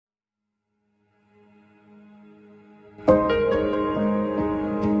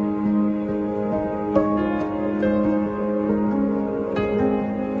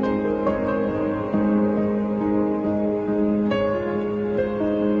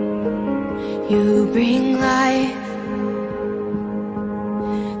You bring life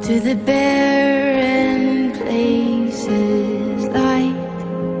to the barren places, light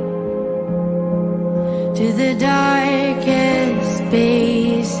to the darkest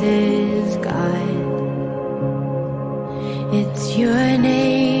spaces, God. It's your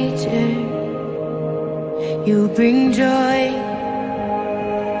nature. You bring joy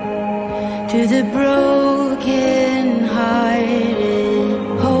to the broken hearted,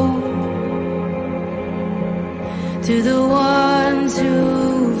 hope to the ones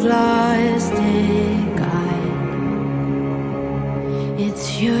who've lost it, God. It's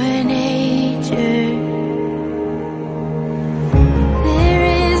your nature. There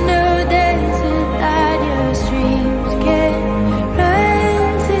is no desert that your streams can't run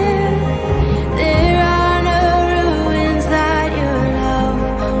to. There are no ruins that your love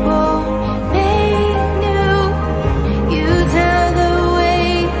won't make new. You tell the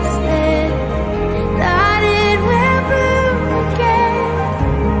wasteland that it will bloom again,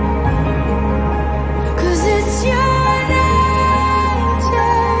 'cause it's your nature.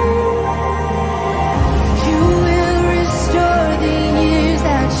 You will restore the years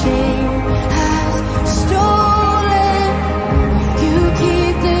that shame has stolen. You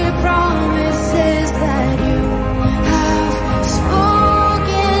keep the promises that you have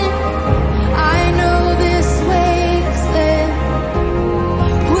spoken. I know this wasteland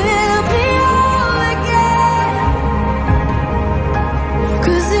will be whole again,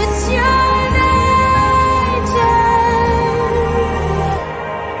 'cause it's your nature.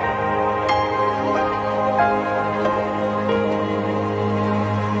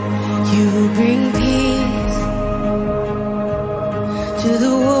 You bring peace to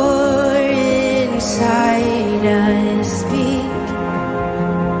the war inside us, speak,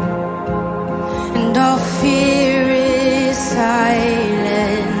 and all fear is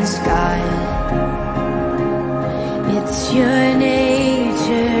silenced, God. It's your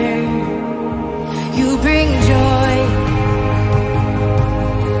nature. You bring joy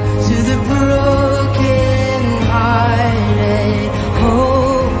to the broken hearted,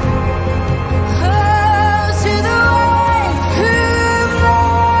 hope to the one who've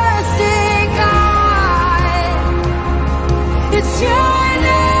lost it, God. It's your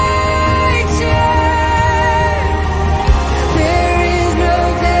nature. There is no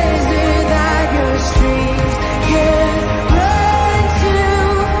desert that your streams can't run to.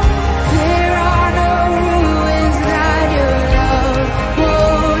 There are no ruins that your love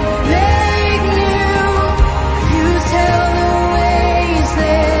won't make new. You tell the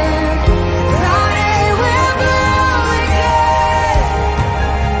wasteland that it will bloom again,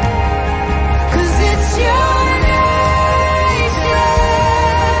 'cause it's your nature.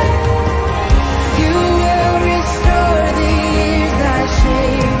 You will restore the years that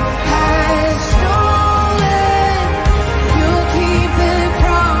shame has stolen. You'll keep the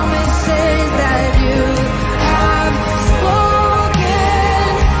promises that you have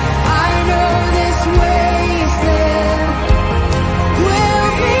spoken. I know this wasteland will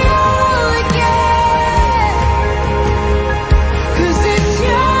be whole again, 'cause it's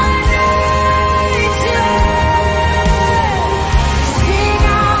your nature. Sing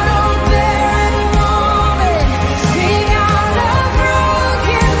out, oh barren woman, sing out, oh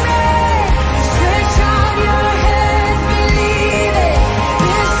broken man. Stretch out your hands, believe it.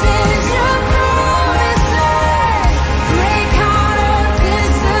 This is your promised land. Break out of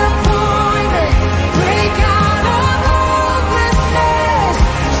disappointment, break out of hopelessness.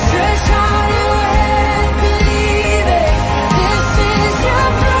 Stretch out your hands, believe it. This is your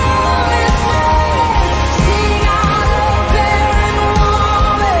promised land. Sing out, oh barren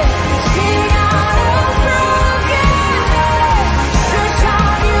woman, sing out, oh broken man. Stretch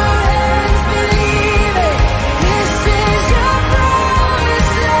out your hands, believe it. This is your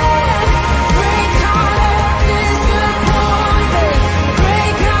promised land. Break out of disappointment,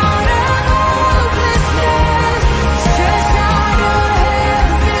 break out of hopelessness. Stretch out your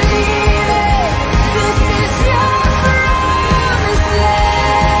hands, believe it. This is your promised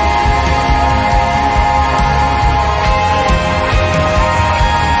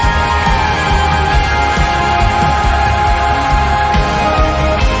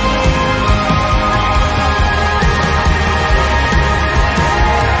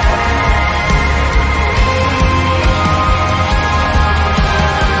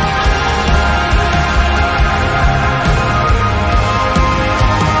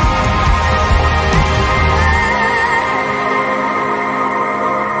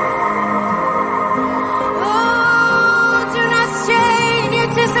Oh, do not stay in your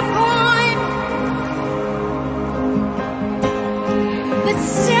disappointment, but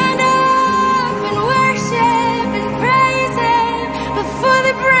stand up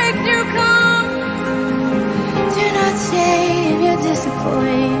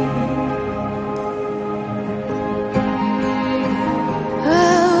disappointment.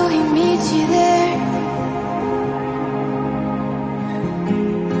 Oh, he meets you there.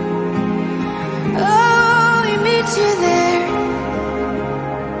 Oh, he meets you there.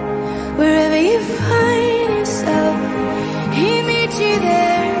 Wherever you find yourself, he meets you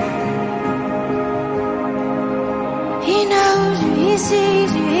there. He knows you, he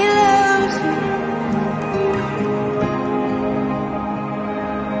sees you, he loves you.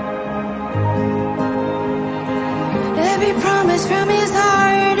 Every promise from his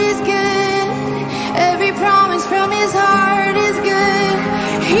heart is good. Every promise from his heart is good.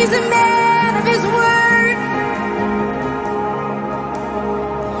 He's a man of his word.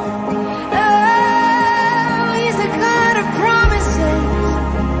 Oh, he's a God of promises.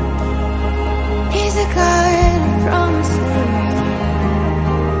 He's a God of promises.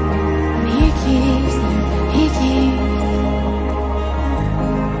 And he keeps them. He keeps them.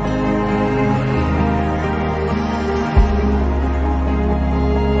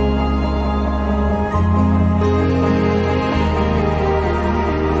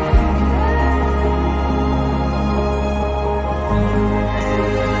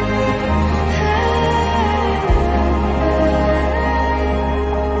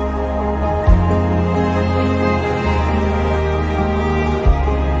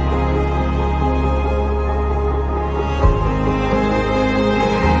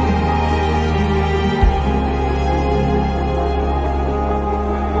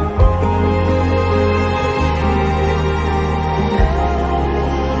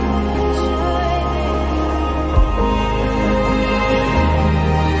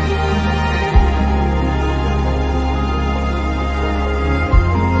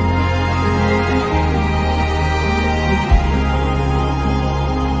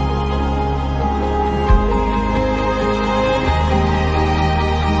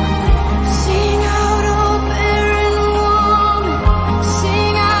 Sing out, oh barren woman.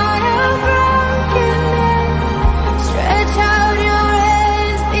 Sing out, oh broken man. Stretch out your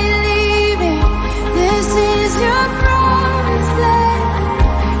hands, believing this is your promised land.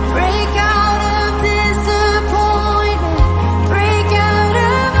 Break out of disappointment. Break out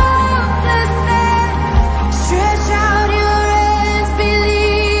of hopelessness. Stretch out your hands,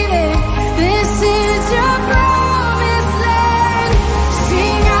 believing this is your promised land.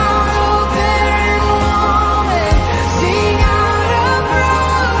 Sing out, oh barren woman. Sing out, oh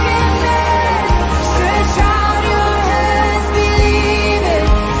broken man. Stretch out your hands, believing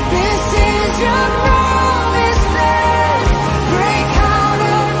this is your promised land. Break out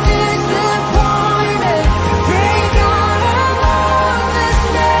of disappointment. Break out of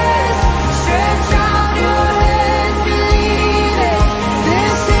hopelessness. Stretch out your hands, believing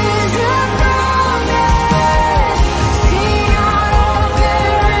this is your promised land. Sing out, oh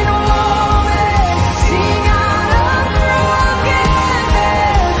barren woman. Sing out, oh broken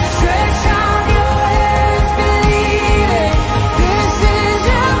man. Stretch out your hands, believing this is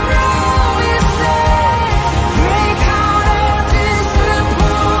your promised land. Break out of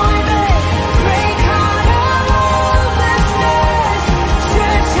disappointment. Break out of hopelessness.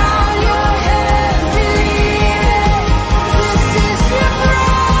 Stretch out your hands, believing this is your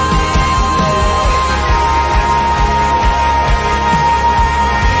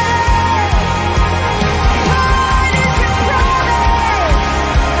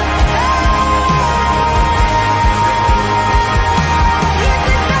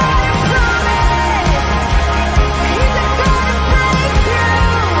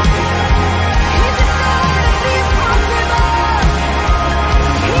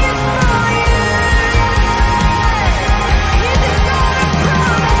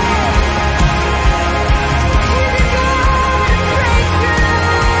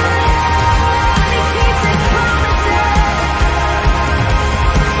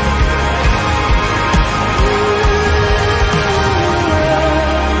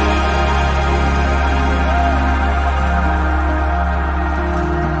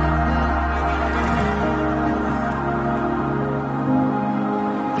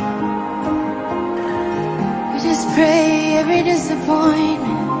We just pray every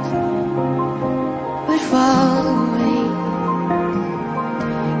disappointment would fall away.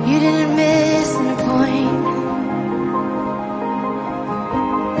 You didn't miss an appointment.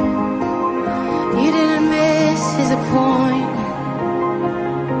 You didn't miss his appointment.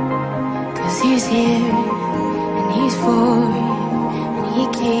 'Cause he's here and he's for you. And he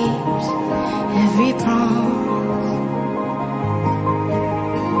keeps every promise.